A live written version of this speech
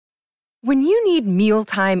When you need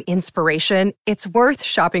mealtime inspiration, it's worth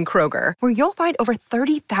shopping Kroger, where you'll find over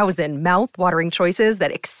 30,000 mouth-watering choices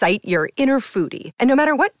that excite your inner foodie. And no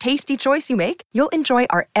matter what tasty choice you make, you'll enjoy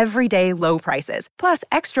our everyday low prices, plus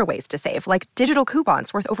extra ways to save, like digital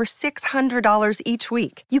coupons worth over $600 each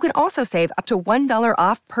week. You can also save up to $1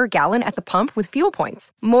 off per gallon at the pump with fuel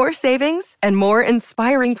points. More savings and more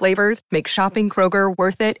inspiring flavors make shopping Kroger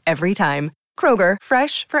worth it every time. Kroger,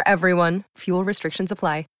 fresh for everyone. Fuel restrictions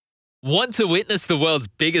apply. Want to witness the world's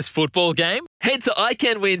biggest football game? Head to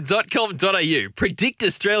iCanWin.com.au, predict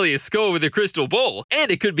Australia's score with a crystal ball, and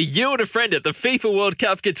it could be you and a friend at the FIFA World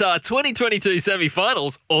Cup Qatar 2022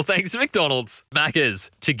 semi-finals, all thanks to McDonald's. Maccas,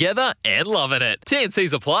 together and loving it.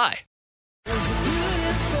 TNCs apply.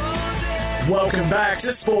 Welcome back to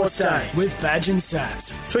Sports Day with Badge and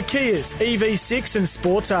Sats for Kia's EV6 and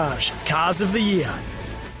Sportage Cars of the Year.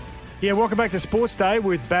 Yeah, welcome back to Sports Day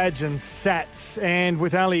with Badge and Sats. And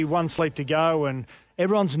with only one sleep to go and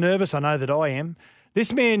everyone's nervous, I know that I am.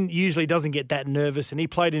 This man usually doesn't get that nervous, and he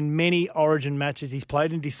played in many Origin matches. He's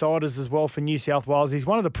played in deciders as well for New South Wales. He's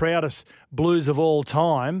one of the proudest Blues of all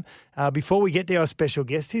time. Before we get to our special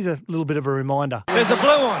guest, here's a little bit of a reminder. There's a blue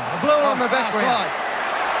on the background.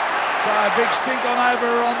 So a big stink on over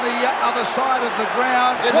on the other side of the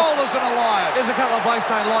ground. Walters and Elias. There's a couple of blokes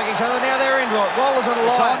don't like each other. Now they're into it. Walters and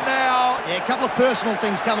Elias. It's on now. Yeah, a couple of personal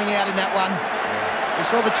things coming out in that one. We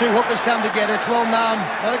saw the two hookers come together. It's well known.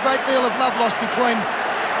 Not a great deal of love lost between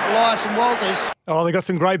Elias and Walters. Oh, they've got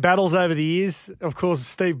some great battles over the years. Of course,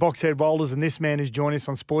 Steve Boxhead Walters and this man who's joined us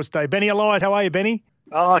on Sports Day. Benny Elias, how are you, Benny?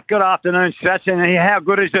 Oh, good afternoon, Sats. And how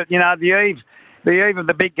good is it, the eve of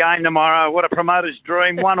the big game tomorrow. What a promoter's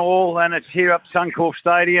dream. 1-1, and it's here up Suncorp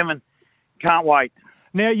Stadium, and can't wait.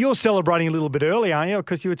 Now, you're celebrating a little bit early, aren't you?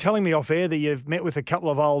 Because you were telling me off air that you've met with a couple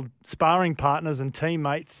of old sparring partners and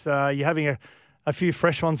teammates. You're having a few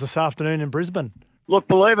fresh ones this afternoon in Brisbane. Look,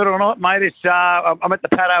 believe it or not, mate, I'm at the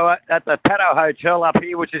Paddo Hotel up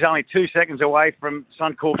here, which is only 2 seconds away from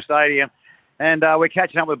Suncorp Stadium. And we're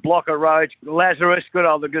catching up with Blocker, Roach, Lazarus,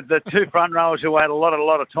 the two front rowers who I had a lot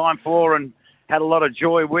of time for and had a lot of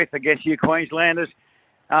joy with against you Queenslanders.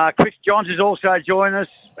 Chris Johns has also joined us,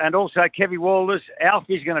 and also Kevy Walters.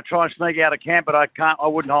 Alfie's going to try and sneak out of camp, but I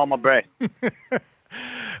wouldn't hold my breath.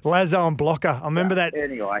 Lazo and Blocker. I remember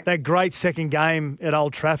that great second game at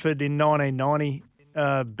Old Trafford in 1990,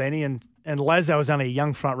 Benny, and Lazo was only a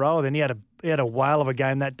young front rower. Then he had a whale of a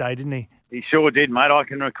game that day, didn't he? He sure did, mate. I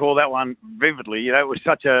can recall that one vividly. It was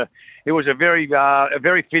a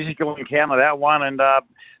very physical encounter, that one, and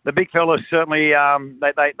the big fellas certainly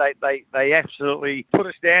they absolutely put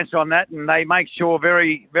a stance on that, and they make sure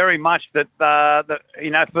very, very much that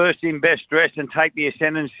first in, best dressed, and take the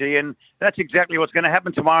ascendancy, and that's exactly what's going to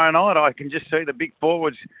happen tomorrow night. I can just see the big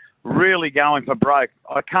forwards really going for broke.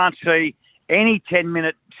 I can't see any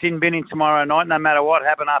 10-minute sin binning tomorrow night, no matter what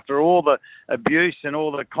happened after all the abuse and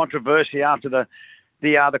all the controversy after the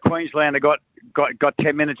Queenslander got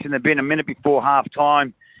 10 minutes in the bin a minute before half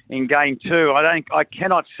time in game 2. I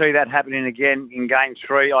cannot see that happening again in game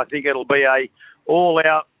 3. I think it'll be a all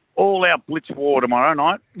out blitz war tomorrow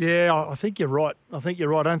night. Yeah, I think you're right. I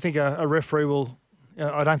don't think a referee will.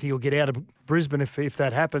 I don't think he'll get out of Brisbane if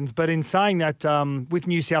that happens. But in saying that, with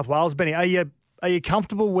New South Wales, Benny, are you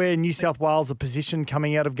comfortable where New South Wales are positioned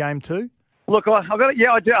coming out of game 2? Look, I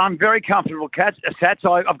do. I'm very comfortable,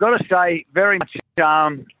 Sats. I've got to say, very much.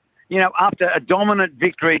 After a dominant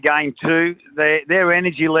victory game 2, their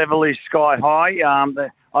energy level is sky high. I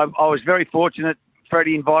was very fortunate.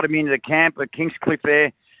 Freddie invited me into the camp at Kingscliff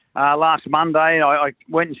there last Monday. I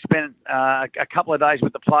went and spent a couple of days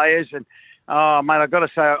with the players, and mate, I've got to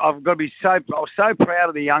say, I was so proud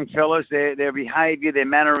of the young fellas, their behaviour, their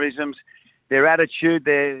mannerisms, their attitude.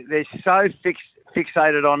 They're so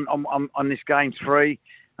fixated on this game 3.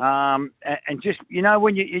 And just,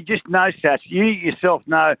 when you just know, Sats, you yourself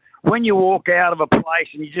know, when you walk out of a place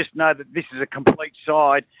and you just know that this is a complete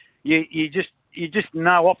side, you just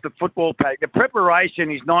know off the football page. The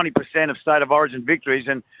preparation is 90% of State of Origin victories,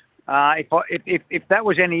 and if that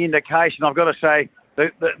was any indication, I've got to say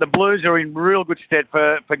the Blues are in real good stead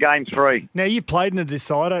for game 3. Now, you've played in a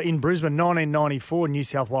decider in Brisbane, 1994. New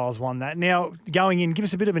South Wales won that. Now, going in, give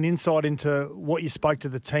us a bit of an insight into what you spoke to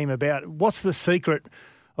the team about. What's the secret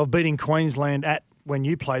of beating Queensland at, when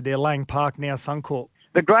you played there, Lang Park, now Suncorp?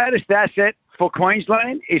 The greatest asset for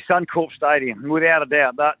Queensland is Suncorp Stadium, without a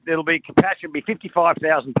doubt. There'll be capacity, it'll be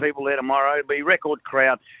 55,000 people there tomorrow. It'll be a record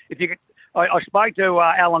crowd. I spoke to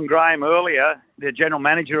Alan Graham earlier, the general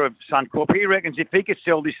manager of Suncorp. He reckons if he could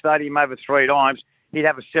sell this stadium over 3 times, he'd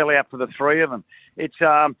have a sellout for the 3 of them. It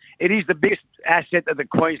is the biggest asset that the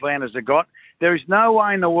Queenslanders have got. There is no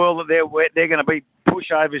way in the world that they're going to be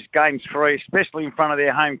pushovers game 3, especially in front of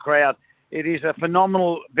their home crowd. It is a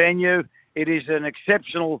phenomenal venue. It is an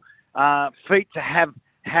exceptional feat to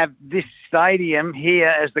have this stadium here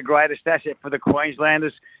as the greatest asset for the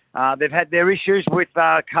Queenslanders. They've had their issues with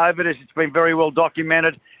COVID, as it's been very well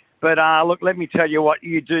documented. But look, let me tell you what,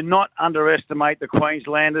 you do not underestimate the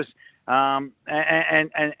Queenslanders, and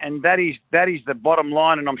that is the bottom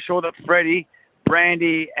line. And I'm sure that Freddie,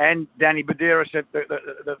 Brandy, and Danny Badeiros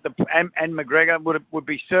and McGregor would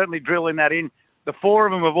be certainly drilling that in. The 4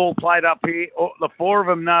 of them have all played up here. The 4 of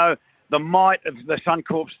them know the might of the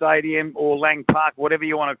Suncorp Stadium or Lang Park, whatever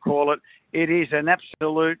you want to call it. It is an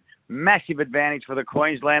absolute massive advantage for the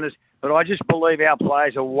Queenslanders, but I just believe our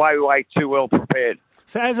players are way, way too well prepared.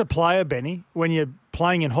 So as a player, Benny, when you're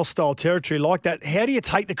playing in hostile territory like that, how do you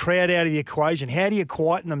take the crowd out of the equation? How do you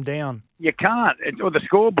quieten them down? You can't. The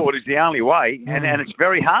scoreboard is the only way, and it's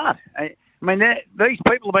very hard. I mean, these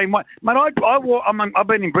people have been... I've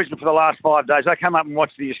been in Brisbane for the last 5 days. I came up and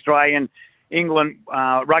watched the Australian-England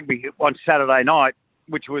rugby on Saturday night,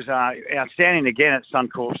 which was outstanding again at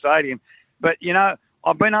Suncorp Stadium. But, you know,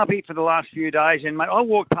 I've been up here for the last few days, and, mate, I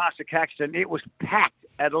walked past the Caxton. It was packed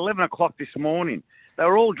at 11 o'clock this morning. They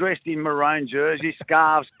were all dressed in maroon jerseys,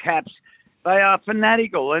 scarves, caps. They are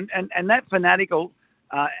fanatical, and that fanatical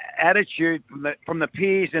attitude from the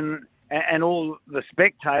peers and all the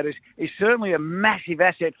spectators is certainly a massive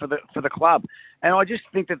asset for the club. And I just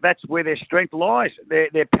think that that's where their strength lies,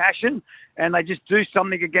 their passion, and they just do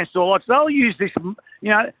something against all odds. They'll use this, you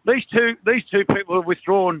know, these two people who have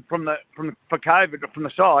withdrawn for COVID from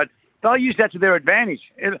the side. They'll use that to their advantage.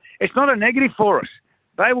 It's not a negative for us.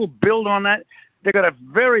 They will build on that. They've got a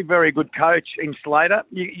very, very good coach in Slater.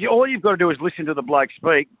 All you've got to do is listen to the bloke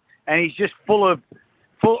speak, and he's just full of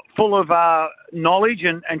knowledge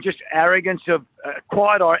and just arrogance,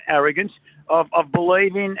 quiet arrogance of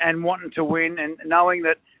believing and wanting to win and knowing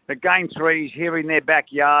that the game 3 is here in their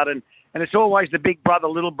backyard. And it's always the big brother,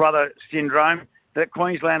 little brother syndrome that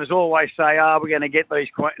Queenslanders always say, we're going to get these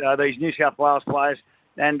New South Wales players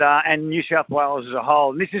and New South Wales as a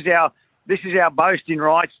whole. And this is our boasting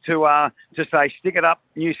rights to say, stick it up,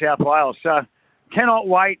 New South Wales. So cannot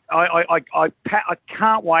wait. I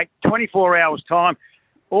can't wait. 24 hours time.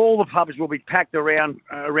 All the pubs will be packed around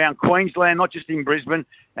Queensland, not just in Brisbane,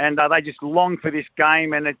 and they just long for this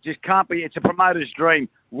game, and it just can't be. It's a promoter's dream.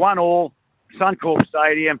 1-1, Suncorp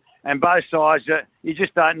Stadium, and both sides, you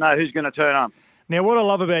just don't know who's going to turn up. Now, what I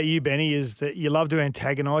love about you, Benny, is that you love to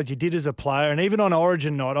antagonise. You did as a player, and even on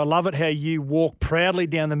Origin night, I love it how you walk proudly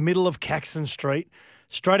down the middle of Caxton Street,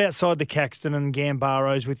 straight outside the Caxton and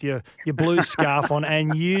Gambaros with your blue scarf on,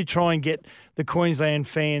 and you try and get the Queensland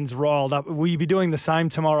fans riled up. Will you be doing the same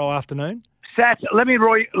tomorrow afternoon? Sats, let me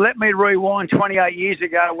rewind 28 years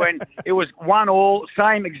ago when it was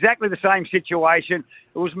 1-1, exactly the same situation.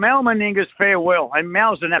 It was Mal Meninga's farewell, and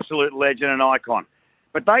Mal's an absolute legend and icon.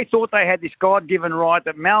 But they thought they had this God-given right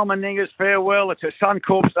that Mal Meninga's farewell, it's a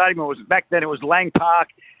Suncorp Stadium. Back then it was Lang Park.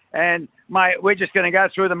 And, mate, we're just going to go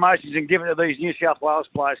through the motions and give it to these New South Wales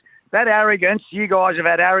players. That arrogance, you guys have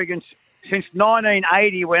had arrogance since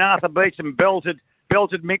 1980 when Arthur Beetson belted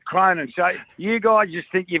Mick Cronin. So you guys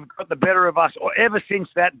just think you've got the better of us or ever since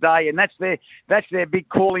that day, and that's their big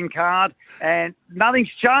calling card, and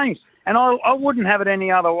nothing's changed. And I wouldn't have it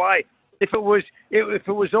any other way. If it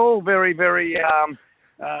was all very, very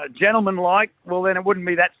gentlemanlike, well, then it wouldn't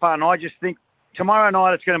be that fun. I just think tomorrow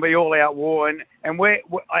night it's going to be all-out war, and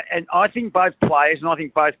I think both players and I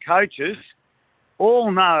think both coaches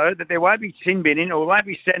all know that there won't be sin binning or won't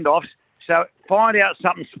be send-offs. So find out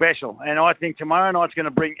something special, and I think tomorrow night's going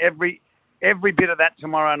to bring every bit of that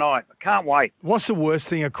tomorrow night. I can't wait. What's the worst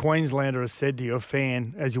thing a Queenslander has said to you, a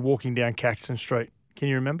fan, as you're walking down Caxton Street? Can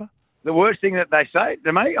you remember? The worst thing that they say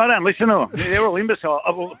to me? I don't listen to them. They're all imbeciles.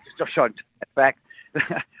 Back.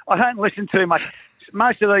 I don't listen too much.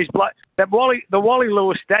 Most of these the Wally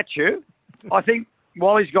Lewis statue, I think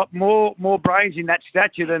Wally's got more brains in that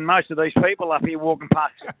statue than most of these people up here walking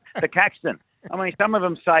past the Caxton. I mean, some of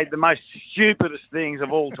them say the most stupidest things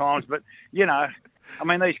of all times, but, you know, I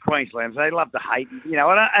mean, these Queenslanders, they love to hate, you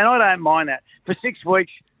know, and I don't mind that. For 6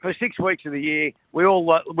 weeks of the year, we all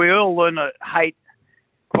learn to hate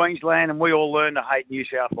Queensland and we all learn to hate New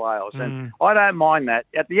South Wales. And I don't mind that.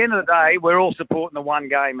 At the end of the day, we're all supporting the one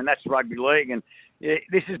game, and that's rugby league. And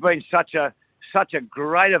this has been such a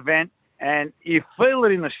great event, and you feel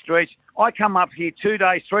it in the streets. I come up here 2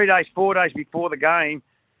 days, 3 days, 4 days before the game,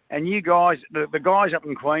 and you guys, the guys up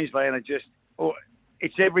in Queensland are just,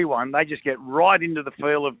 it's everyone. They just get right into the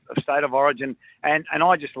feel of State of Origin, and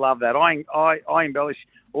I just love that. I embellish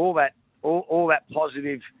all that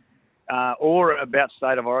positive aura about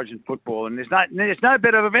State of Origin football, and there's no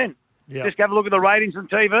better event. Yep. Just have a look at the ratings on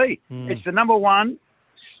TV. It's the number one.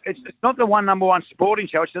 It's not the number one sporting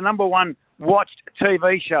show. It's the number one watched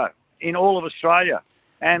TV show in all of Australia.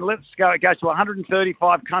 And let's go. It goes to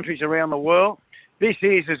 135 countries around the world. This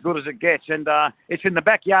is as good as it gets, and it's in the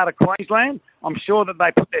backyard of Queensland. I'm sure that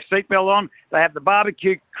they put their seatbelt on. They have the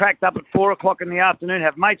barbecue cracked up at 4 o'clock in the afternoon,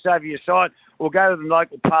 have mates over your side, or go to the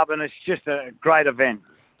local pub, and it's just a great event.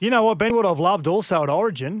 You know what, Ben, what I've loved also at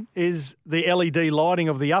Origin is the LED lighting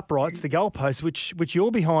of the uprights, the goalposts, which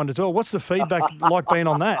you're behind as well. What's the feedback like being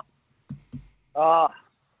on that?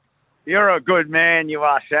 You're a good man, you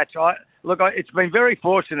are, Satch. It's been very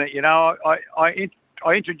fortunate, you know.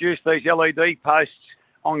 I introduced these LED posts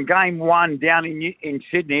on game one down in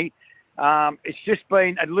Sydney. It's just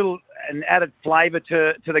been an added flavour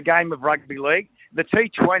to the game of rugby league. The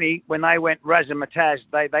T20, when they went razzmatazz,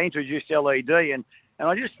 they introduced LED, and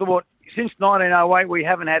I just thought since 1908 we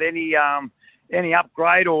haven't had any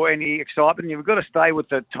upgrade or any excitement. You've got to stay with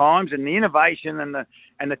the times and the innovation and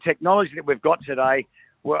the technology that we've got today.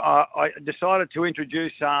 I decided to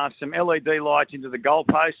introduce some LED lights into the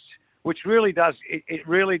goalposts, which really does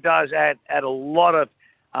add a lot of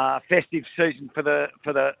festive season for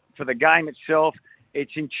the game itself.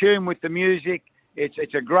 It's in tune with the music.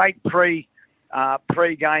 It's a great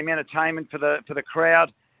pre-game entertainment for the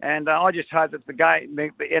crowd, and I just hope that the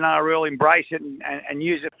NRL embrace it and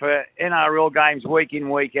use it for NRL games week in,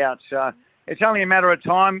 week out. So it's only a matter of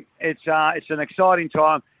time. It's an exciting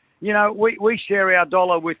time. You know, we share our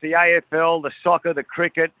dollar with the AFL, the soccer, the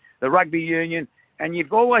cricket, the rugby union, and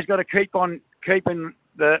you've always got to keep on keeping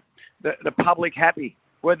the public happy,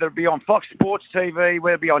 whether it be on Fox Sports TV,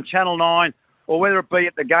 whether it be on Channel 9, or whether it be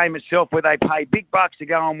at the game itself where they pay big bucks to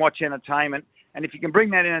go and watch entertainment. And if you can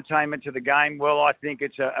bring that entertainment to the game, well, I think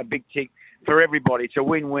it's a big tick for everybody. It's a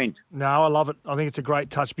win-win. No, I love it. I think it's a great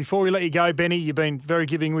touch. Before we let you go, Benny, you've been very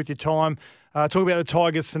giving with your time. Talk about the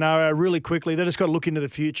Tigers scenario really quickly. They've just got to look into the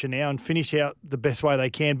future now and finish out the best way they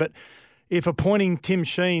can. But if appointing Tim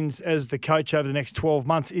Sheens as the coach over the next 12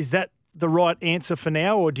 months, is that the right answer for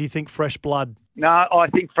now, or do you think fresh blood? No, I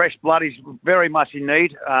think fresh blood is very much in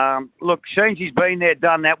need. Look, Sheensy's been there,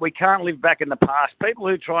 done that. We can't live back in the past. People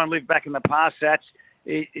who try and live back in the past,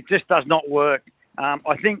 it just does not work.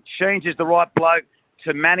 I think Sheens is the right bloke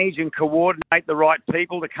to manage and coordinate the right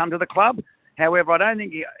people to come to the club. However, I don't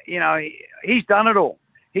think, he's done it all.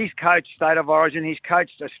 He's coached State of Origin. He's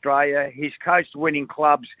coached Australia. He's coached winning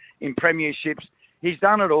clubs in premierships. He's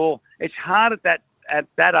done it all. It's hard at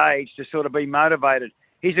that age to sort of be motivated.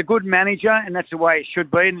 He's a good manager, and that's the way it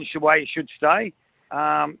should be, and it's the way it should stay.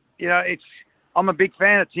 I'm a big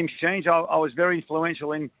fan of Tim Sheens. I was very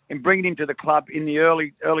influential in bringing him to the club in the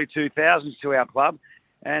early 2000s to our club.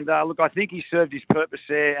 And look, I think he served his purpose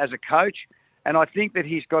there as a coach, and I think that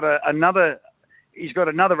he's got another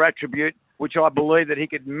attribute which I believe that he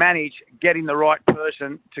could manage getting the right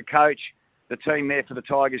person to coach the team there for the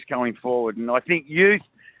Tigers going forward. And I think youth,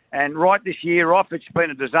 and write this year off. It's been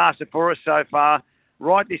a disaster for us so far.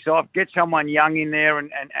 Write this off, get someone young in there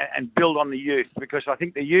and build on the youth, because I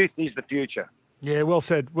think the youth is the future. Yeah, well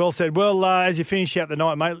said, well said. Well, as you finish out the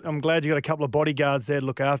night, mate, I'm glad you got a couple of bodyguards there to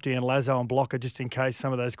look after you, and Lazo and Blocker, just in case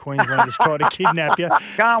some of those Queenslanders try to kidnap you.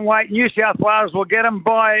 Can't wait. New South Wales will get them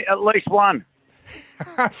by at least one.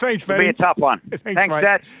 Thanks, Benny. It'll be a tough one. Thanks,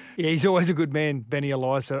 Dad. Yeah, he's always a good man, Benny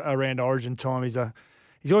Elias, around Origin time. He's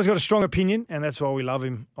always got a strong opinion, and that's why we love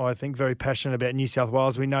him, I think. Very passionate about New South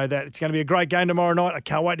Wales. We know that. It's going to be a great game tomorrow night. I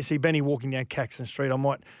can't wait to see Benny walking down Caxton Street. I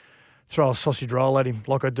might throw a sausage roll at him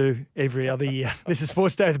like I do every other year. This is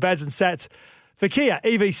Sports Day with Badge and Sats for Kia,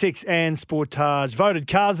 EV6 and Sportage. Voted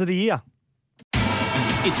Cars of the Year.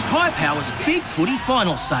 It's Tyre Power's Big Footy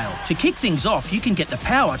Final Sale. To kick things off, you can get the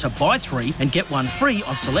power to buy 3 and get 1 free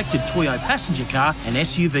on selected Toyo passenger car and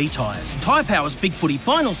SUV tyres. Tyre Power's Big Footy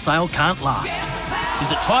Final Sale can't last.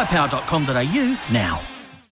 Visit tyrepower.com.au now.